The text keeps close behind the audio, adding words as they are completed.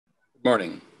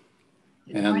Morning.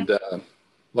 Good morning. And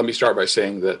let me start by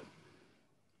saying that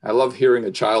I love hearing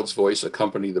a child's voice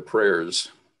accompany the prayers.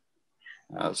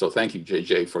 So thank you,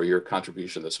 JJ, for your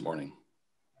contribution this morning.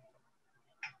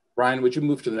 Brian, would you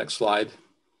move to the next slide?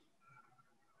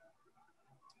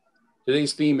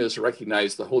 Today's theme is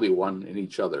recognize the Holy One in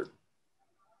each other.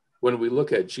 When we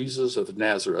look at Jesus of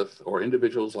Nazareth or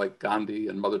individuals like Gandhi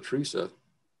and Mother Teresa,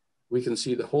 we can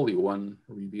see the Holy One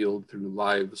revealed through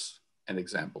lives and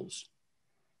examples.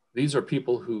 These are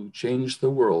people who changed the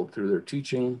world through their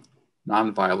teaching,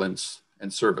 nonviolence,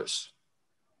 and service.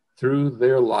 Through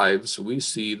their lives, we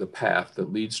see the path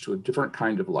that leads to a different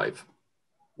kind of life,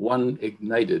 one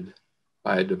ignited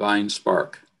by a divine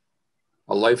spark,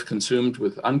 a life consumed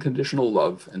with unconditional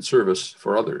love and service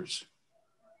for others.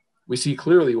 We see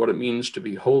clearly what it means to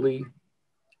be holy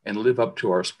and live up to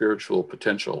our spiritual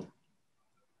potential.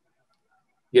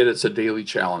 Yet it's a daily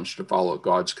challenge to follow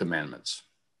God's commandments.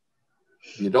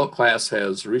 The adult class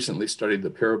has recently studied the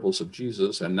parables of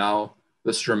Jesus and now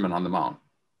the Sermon on the Mount.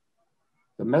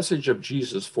 The message of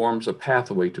Jesus forms a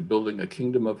pathway to building a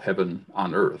kingdom of heaven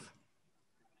on earth.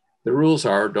 The rules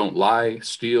are don't lie,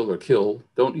 steal, or kill.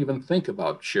 Don't even think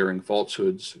about sharing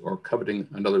falsehoods or coveting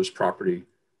another's property,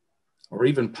 or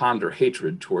even ponder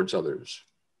hatred towards others.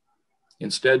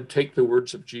 Instead, take the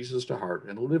words of Jesus to heart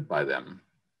and live by them.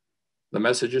 The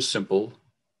message is simple,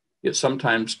 yet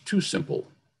sometimes too simple.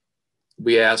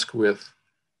 We answer with,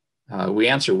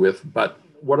 but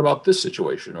what about this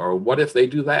situation? Or what if they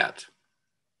do that?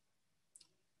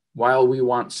 While we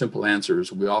want simple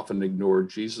answers, we often ignore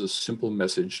Jesus' simple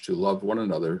message to love one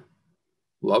another,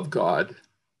 love God,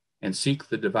 and seek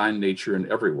the divine nature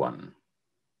in everyone.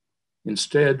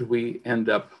 Instead, we end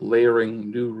up layering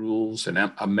new rules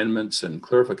and amendments and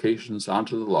clarifications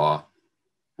onto the law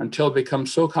until it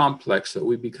becomes so complex that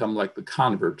we become like the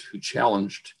convert who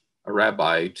challenged a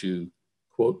rabbi to,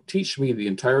 quote, teach me the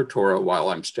entire Torah while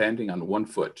I'm standing on one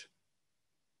foot,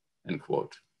 end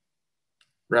quote.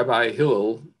 Rabbi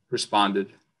Hillel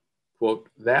responded, quote,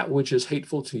 that which is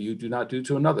hateful to you, do not do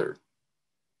to another.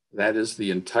 That is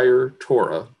the entire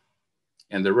Torah,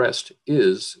 and the rest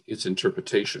is its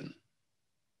interpretation.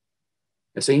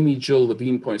 As Amy Jill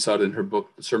Levine points out in her book,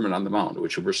 The Sermon on the Mount,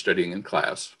 which we're studying in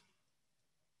class,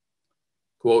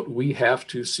 quote, we have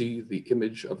to see the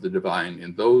image of the divine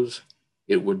in those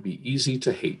it would be easy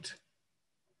to hate.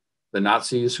 The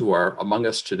Nazis who are among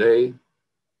us today,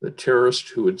 the terrorists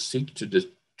who would seek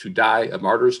to die a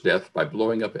martyr's death by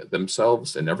blowing up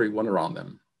themselves and everyone around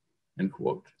them, end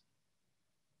quote.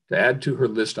 To add to her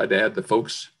list, I'd add the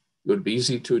folks it would be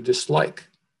easy to dislike,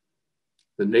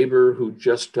 the neighbor who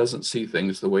just doesn't see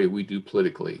things the way we do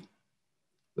politically,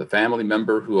 the family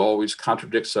member who always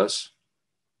contradicts us,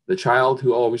 the child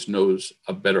who always knows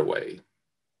a better way.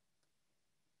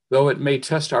 Though it may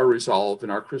test our resolve in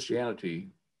our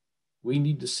Christianity, we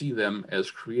need to see them as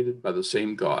created by the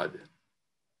same God,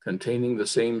 containing the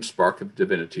same spark of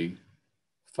divinity,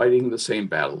 fighting the same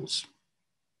battles.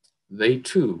 They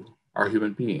too are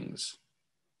human beings.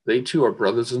 They too are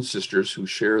brothers and sisters who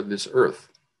share this earth.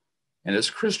 And as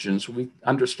Christians, we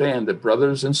understand that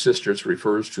brothers and sisters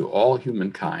refers to all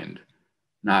humankind,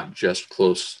 not just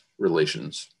close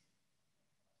relations.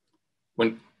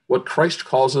 What Christ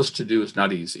calls us to do is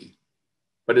not easy,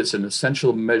 but it's an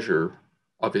essential measure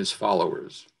of his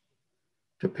followers.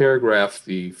 To paragraph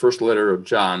the first letter of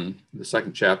John, the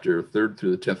second chapter, 3rd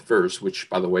through the 10th verse, which,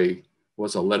 by the way,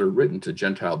 was a letter written to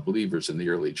Gentile believers in the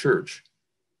early church,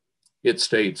 it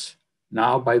states,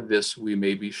 now by this we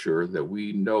may be sure that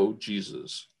we know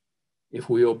Jesus, if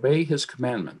we obey his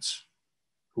commandments.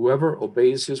 Whoever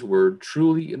obeys his word,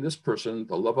 truly in this person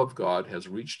the love of God has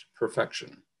reached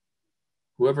perfection.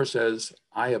 Whoever says,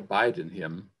 I abide in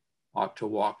him, ought to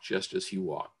walk just as he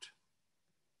walked.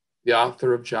 The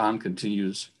author of John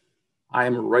continues, I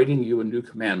am writing you a new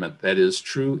commandment that is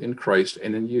true in Christ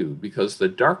and in you, because the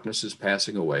darkness is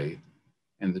passing away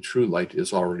and the true light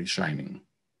is already shining.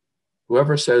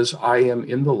 Whoever says, I am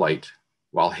in the light,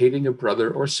 while hating a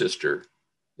brother or sister,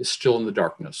 is still in the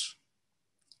darkness.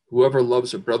 Whoever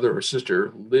loves a brother or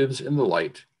sister lives in the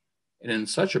light, and in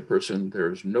such a person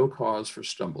there is no cause for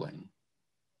stumbling,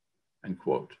 end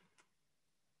quote.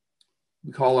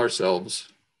 We call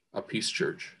ourselves a peace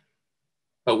church,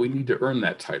 but we need to earn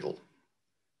that title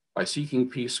by seeking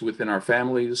peace within our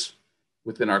families,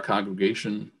 within our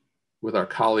congregation, with our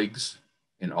colleagues,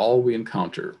 in all we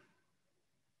encounter.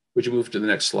 Would you move to the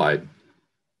next slide?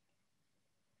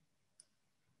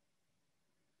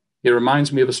 It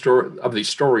reminds me of the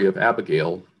story of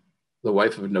Abigail, the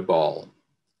wife of Nabal,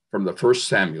 from the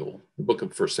book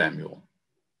of 1 Samuel.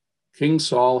 King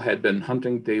Saul had been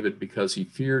hunting David because he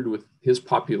feared his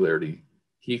popularity,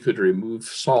 he could remove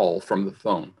Saul from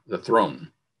the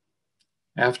throne.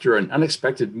 After an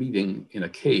unexpected meeting in a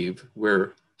cave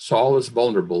where Saul is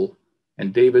vulnerable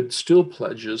and David still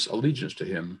pledges allegiance to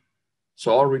him,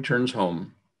 Saul returns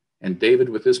home, and David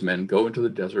with his men go into the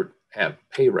desert at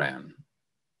Paran.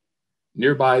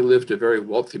 Nearby lived a very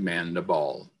wealthy man,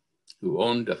 Nabal, who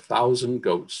owned 1,000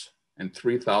 goats and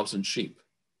 3,000 sheep.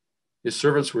 His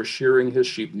servants were shearing his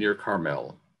sheep near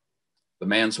Carmel. The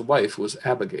man's wife was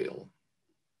Abigail.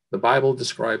 The Bible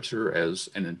describes her as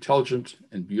an intelligent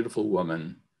and beautiful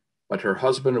woman, but her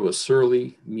husband was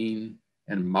surly, mean,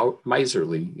 and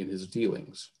miserly in his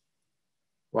dealings.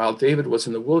 While David was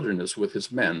in the wilderness with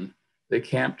his men, they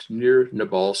camped near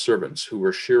Nabal's servants who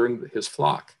were shearing his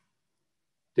flock.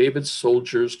 David's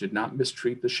soldiers did not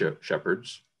mistreat the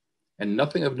shepherds, and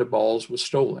nothing of Nabal's was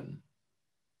stolen.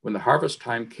 When the harvest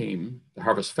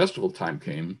festival time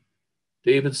came,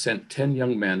 David sent 10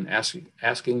 young men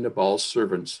asking Nabal's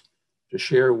servants to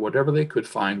share whatever they could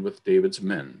find with David's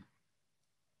men.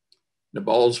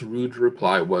 Nabal's rude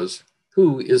reply was,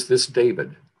 "Who is this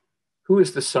David? Who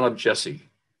is this son of Jesse?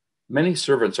 Many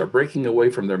servants are breaking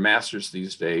away from their masters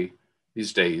these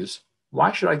days.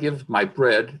 Why should I give my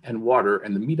bread and water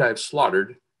and the meat I've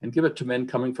slaughtered and give it to men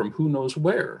coming from who knows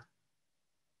where?"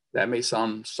 That may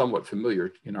sound somewhat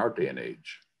familiar in our day and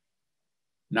age.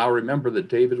 Now remember that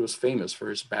David was famous for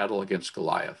his battle against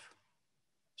Goliath.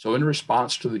 So in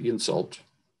response to the insult,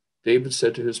 David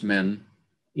said to his men,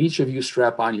 "Each of you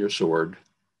strap on your sword."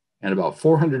 And about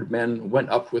 400 men went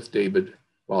up with David,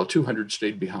 while 200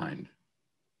 stayed behind.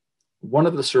 One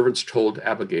of the servants told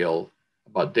Abigail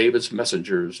about David's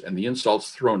messengers and the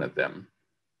insults thrown at them.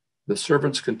 The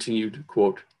servants continued,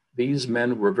 quote, "These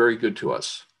men were very good to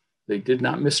us. They did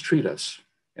not mistreat us.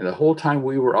 And the whole time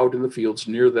we were out in the fields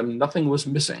near them, nothing was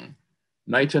missing.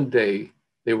 Night and day,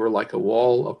 they were like a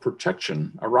wall of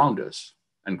protection around us,"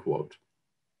 end quote.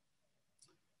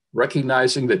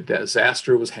 Recognizing that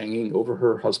disaster was hanging over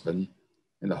her husband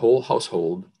and the whole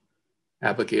household,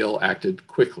 Abigail acted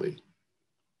quickly.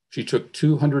 She took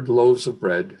 200 loaves of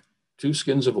bread, 2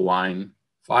 skins of wine,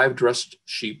 5 dressed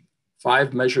sheep,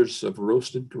 5 measures of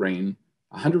roasted grain,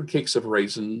 100 cakes of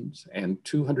raisins, and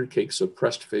 200 cakes of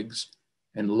pressed figs,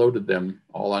 and loaded them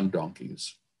all on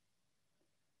donkeys.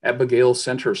 Abigail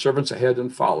sent her servants ahead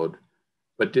and followed,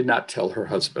 but did not tell her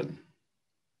husband.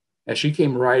 As she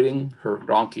came riding her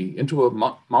donkey into a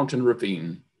mountain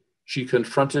ravine, she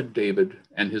confronted David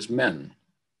and his men.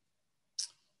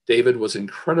 David was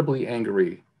incredibly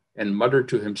angry and muttered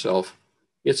to himself,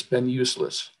 "It's been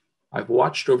useless. I've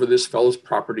watched over this fellow's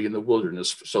property in the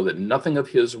wilderness so that nothing of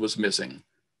his was missing.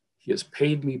 He has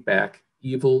paid me back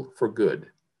evil for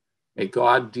good. May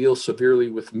God deal severely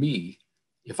with me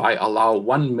if I allow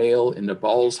one male in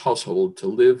Nabal's household to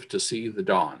live to see the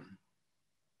dawn."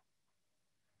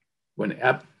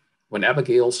 When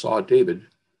Abigail saw David,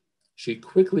 she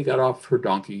quickly got off her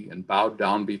donkey and bowed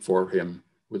down before him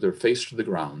with her face to the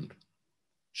ground.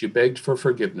 She begged for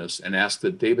forgiveness and asked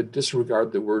that David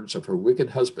disregard the words of her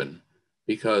wicked husband,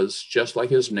 because, just like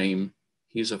his name,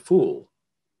 he's a fool,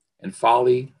 and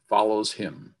folly follows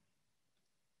him.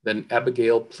 Then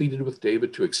Abigail pleaded with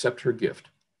David to accept her gift.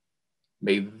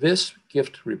 "May this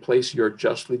gift replace your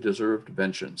justly deserved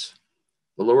vengeance.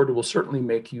 The Lord will certainly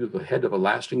make you the head of a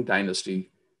lasting dynasty,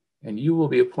 and you will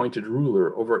be appointed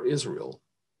ruler over Israel.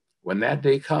 When that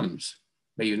day comes,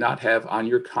 may you not have on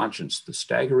your conscience the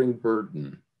staggering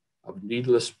burden of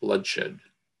needless bloodshed.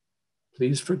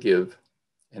 Please forgive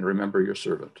and remember your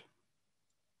servant."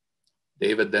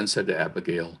 David then said to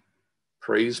Abigail,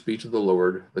 "Praise be to the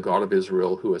Lord, the God of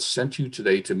Israel, who has sent you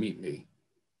today to meet me.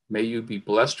 May you be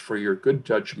blessed for your good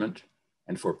judgment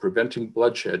and for preventing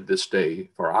bloodshed this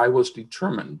day, for I was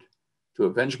determined to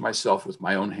avenge myself with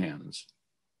my own hands.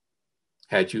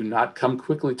 Had you not come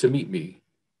quickly to meet me,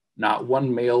 not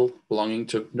one male belonging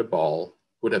to Nabal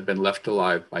would have been left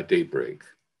alive by daybreak."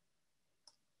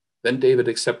 Then David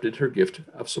accepted her gift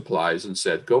of supplies and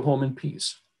said, "Go home in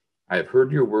peace. I have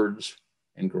heard your words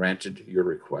and granted your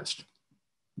request."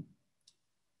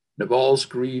 Nabal's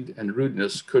greed and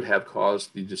rudeness could have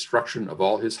caused the destruction of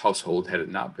all his household had it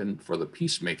not been for the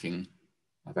peacemaking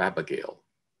of Abigail.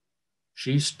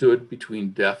 She stood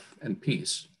between death and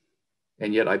peace,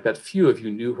 and yet I bet few of you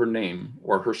knew her name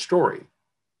or her story.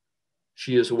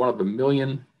 She is one of a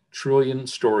million trillion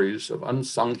stories of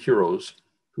unsung heroes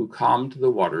who calmed the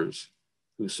waters,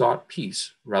 who sought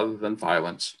peace rather than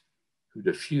violence, who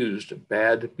diffused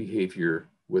bad behavior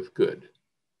with good.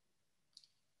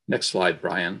 Next slide,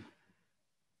 Brian.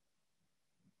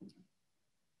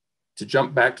 To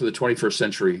jump back to the 21st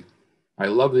century, I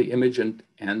love the image and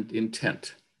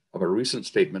intent. of a recent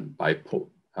statement by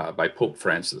Pope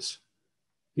Francis.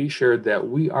 He shared that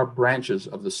we are branches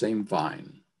of the same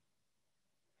vine.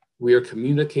 We are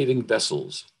communicating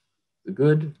vessels. The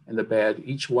good and the bad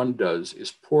each one does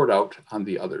is poured out on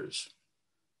the others.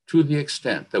 To the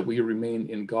extent that we remain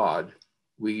in God,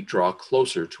 we draw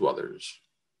closer to others.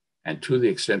 And to the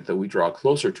extent that we draw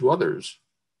closer to others,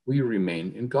 we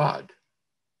remain in God.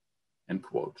 End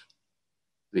quote.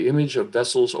 The image of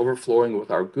vessels overflowing with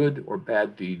our good or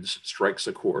bad deeds strikes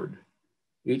a chord.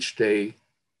 Each day,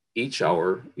 each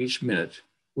hour, each minute,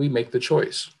 we make the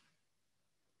choice.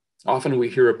 Often we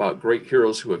hear about great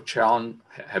heroes who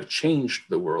have changed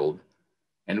the world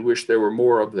and wish there were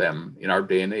more of them in our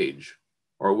day and age,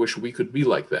 or wish we could be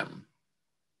like them.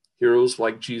 Heroes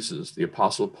like Jesus, the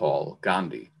Apostle Paul,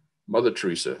 Gandhi, Mother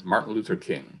Teresa, Martin Luther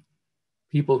King,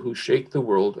 people who shake the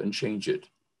world and change it.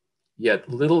 Yet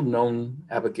little known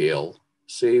Abigail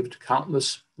saved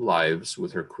countless lives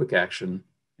with her quick action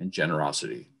and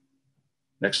generosity.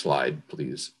 Next slide,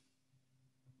 please.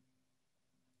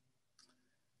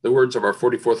 The words of our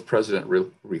 44th president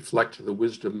reflect the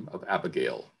wisdom of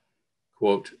Abigail.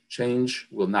 Quote, change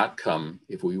will not come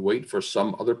if we wait for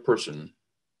some other person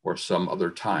or some other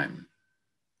time.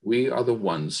 We are the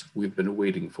ones we've been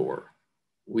waiting for.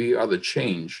 We are the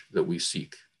change that we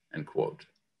seek, end quote.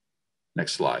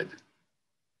 Next slide.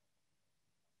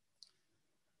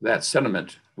 That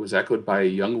sentiment was echoed by a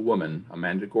young woman,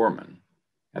 Amanda Gorman,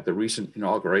 at the recent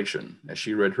inauguration as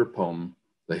she read her poem,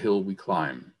 The Hill We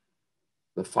Climb.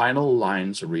 The final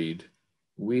lines read,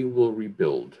 we will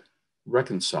rebuild,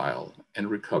 reconcile, and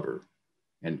recover,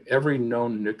 and every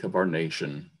known nick of our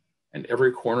nation, and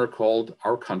every corner called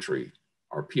our country,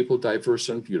 our people diverse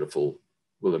and beautiful,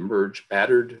 will emerge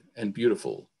battered and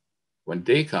beautiful. When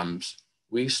day comes,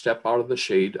 we step out of the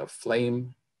shade of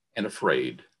flame and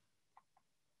afraid.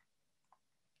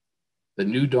 The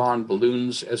new dawn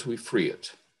balloons as we free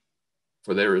it,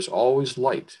 for there is always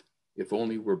light if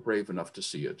only we're brave enough to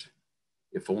see it,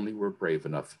 if only we're brave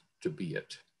enough to be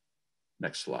it.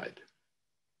 Next slide.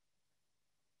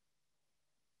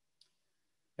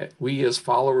 We as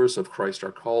followers of Christ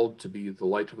are called to be the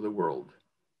light of the world.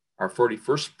 Our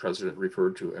 41st president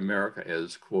referred to America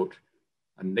as, quote,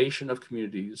 a nation of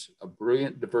communities of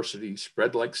brilliant diversity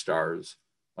spread like stars,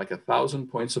 like 1,000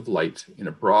 points of light in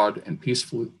a broad and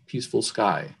peaceful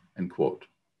sky, end quote.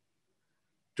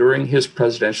 During his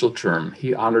presidential term,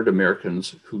 he honored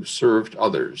Americans who served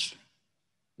others.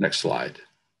 Next slide.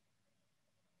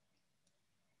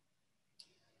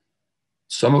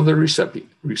 Some of the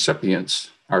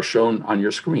recipients are shown on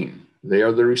your screen. They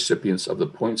are the recipients of the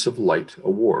Points of Light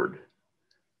Award.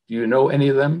 Do you know any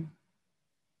of them?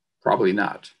 Probably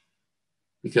not,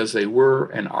 because they were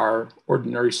and are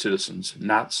ordinary citizens,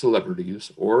 not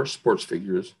celebrities or sports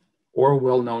figures or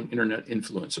well-known internet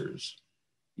influencers,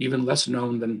 even less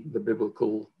known than the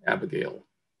biblical Abigail.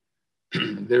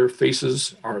 Their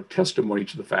faces are a testimony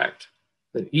to the fact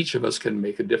that each of us can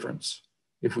make a difference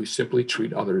if we simply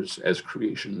treat others as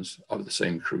creations of the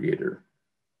same creator.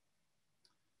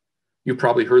 You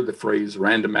probably heard the phrase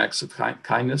random acts of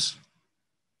kindness.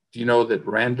 Do you know that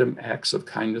Random Acts of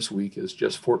Kindness Week is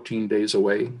just 14 days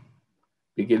away,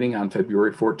 beginning on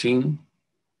February 14?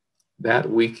 That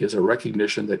week is a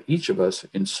recognition that each of us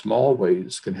in small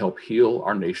ways can help heal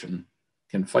our nation,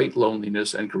 can fight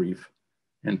loneliness and grief,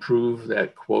 and prove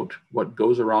that, quote, what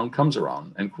goes around comes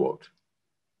around, end quote.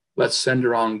 Let's send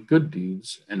around good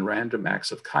deeds and random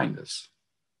acts of kindness.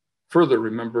 Further,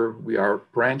 remember, we are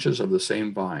branches of the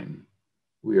same vine.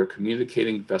 We are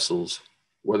communicating vessels,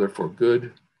 whether for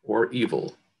good or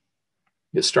evil.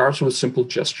 It starts with simple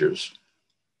gestures,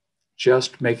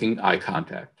 just making eye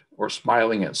contact or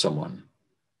smiling at someone.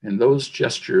 And those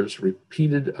gestures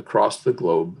repeated across the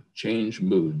globe change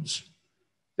moods.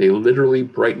 They literally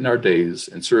brighten our days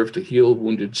and serve to heal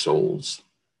wounded souls.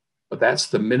 But that's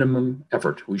the minimum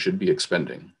effort we should be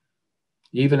expending.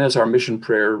 Even as our mission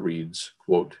prayer reads,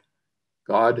 quote,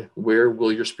 God, where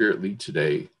will your spirit lead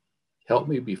today? Help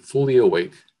me be fully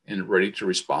awake and ready to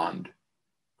respond.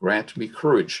 Grant me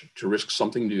courage to risk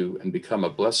something new and become a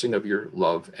blessing of your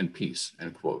love and peace,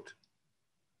 end quote.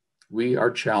 We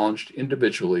are challenged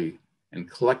individually and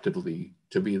collectively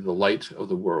to be the light of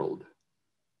the world.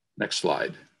 Next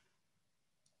slide.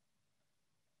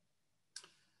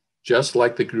 Just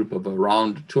like the group of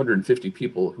around 250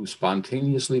 people who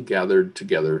spontaneously gathered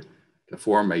together to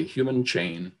form a human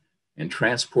chain and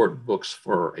transport books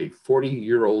for a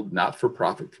 40-year-old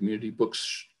not-for-profit community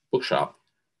bookshop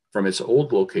from its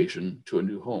old location to a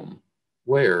new home,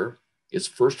 where its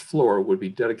first floor would be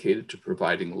dedicated to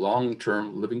providing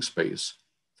long-term living space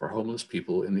for homeless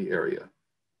people in the area.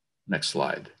 Next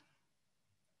slide.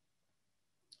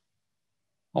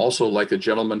 Also, like a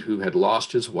gentleman who had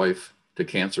lost his wife to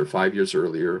cancer 5 years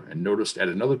earlier and noticed at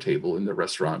another table in the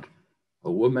restaurant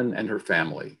a woman and her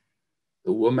family.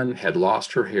 The woman had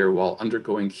lost her hair while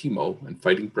undergoing chemo and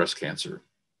fighting breast cancer.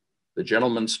 The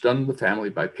gentleman stunned the family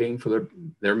by paying for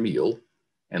their meal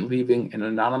and leaving an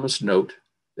anonymous note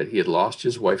that he had lost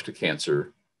his wife to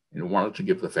cancer and wanted to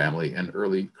give the family an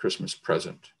early Christmas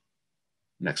present.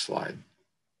 Next slide.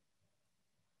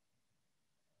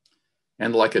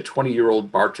 And like a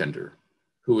 20-year-old bartender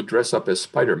who would dress up as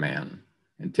Spider-Man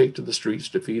and take to the streets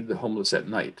to feed the homeless at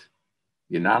night,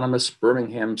 the anonymous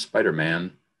Birmingham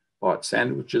Spider-Man bought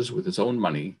sandwiches with his own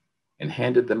money and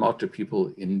handed them out to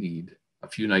people in need a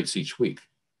few nights each week.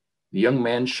 The young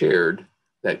man shared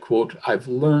that, quote, "I've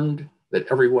learned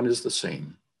that everyone is the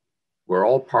same. We're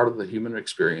all part of the human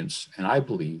experience, and I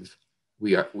believe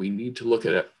we need to look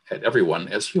at everyone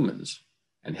as humans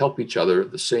and help each other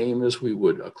the same as we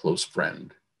would a close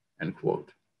friend," end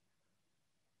quote.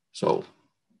 So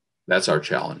that's our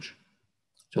challenge,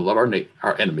 to love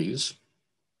our enemies,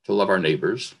 to love our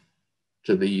neighbors,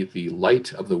 to be the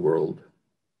light of the world,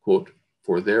 quote,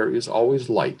 "For there is always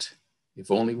light,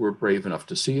 if only we're brave enough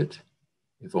to see it,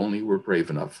 if only we're brave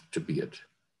enough to be it,"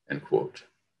 end quote.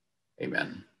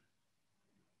 Amen.